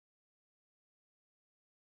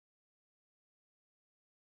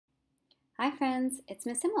Hi friends, it's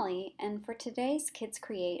Miss Emily, and for today's Kids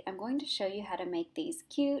Create, I'm going to show you how to make these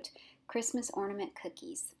cute Christmas ornament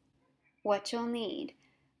cookies. What you'll need: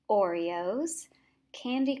 Oreos,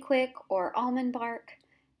 Candy Quick or almond bark,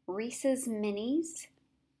 Reese's Minis,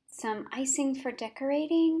 some icing for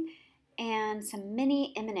decorating, and some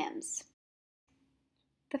mini M&Ms.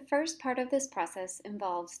 The first part of this process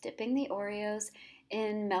involves dipping the Oreos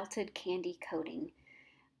in melted candy coating.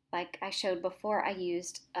 Like I showed before, I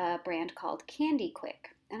used a brand called Candy Quick,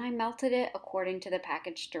 and I melted it according to the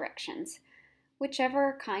package directions.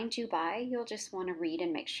 Whichever kind you buy, you'll just want to read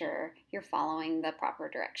and make sure you're following the proper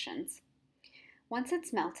directions. Once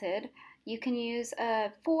it's melted, you can use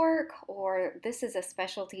a fork, or this is a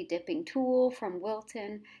specialty dipping tool from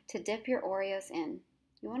Wilton, to dip your Oreos in.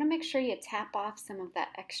 You want to make sure you tap off some of that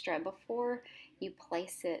extra before you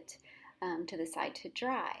place it to the side to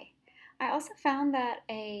dry. I also found that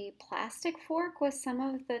a plastic fork with some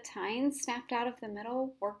of the tines snapped out of the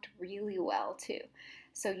middle worked really well too.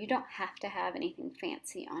 So you don't have to have anything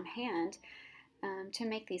fancy on hand to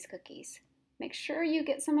make these cookies. Make sure you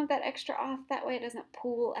get some of that extra off, that way it doesn't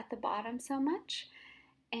pool at the bottom so much,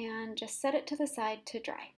 and just set it to the side to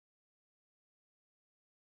dry.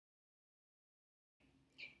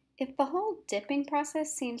 If the whole dipping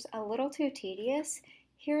process seems a little too tedious,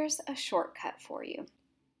 here's a shortcut for you.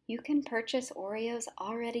 You can purchase Oreos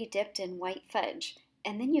already dipped in white fudge,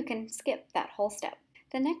 and then you can skip that whole step.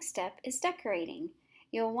 The next step is decorating.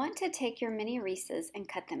 You'll want to take your mini Reese's and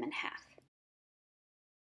cut them in half.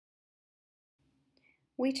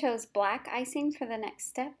 We chose black icing for the next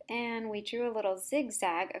step, and we drew a little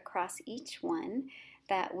zigzag across each one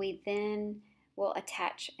that we then will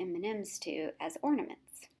attach M&Ms to as ornaments.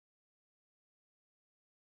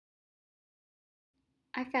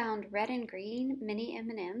 I found red and green mini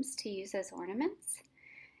M&Ms to use as ornaments,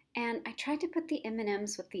 and I tried to put the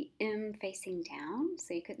M&Ms with the M facing down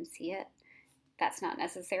so you couldn't see it. That's not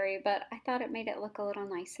necessary, but I thought it made it look a little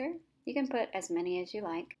nicer. You can put as many as you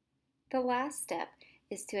like. The last step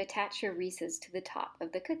is to attach your Reese's to the top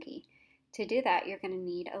of the cookie. To do that, you're going to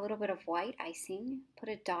need a little bit of white icing, put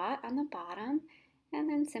a dot on the bottom, and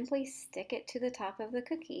then simply stick it to the top of the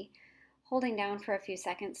cookie, holding down for a few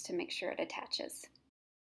seconds to make sure it attaches.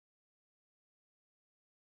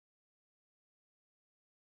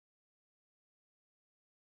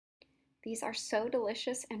 These are so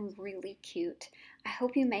delicious and really cute. I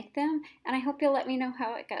hope you make them, and I hope you'll let me know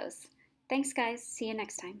how it goes. Thanks, guys. See you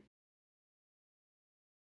next time.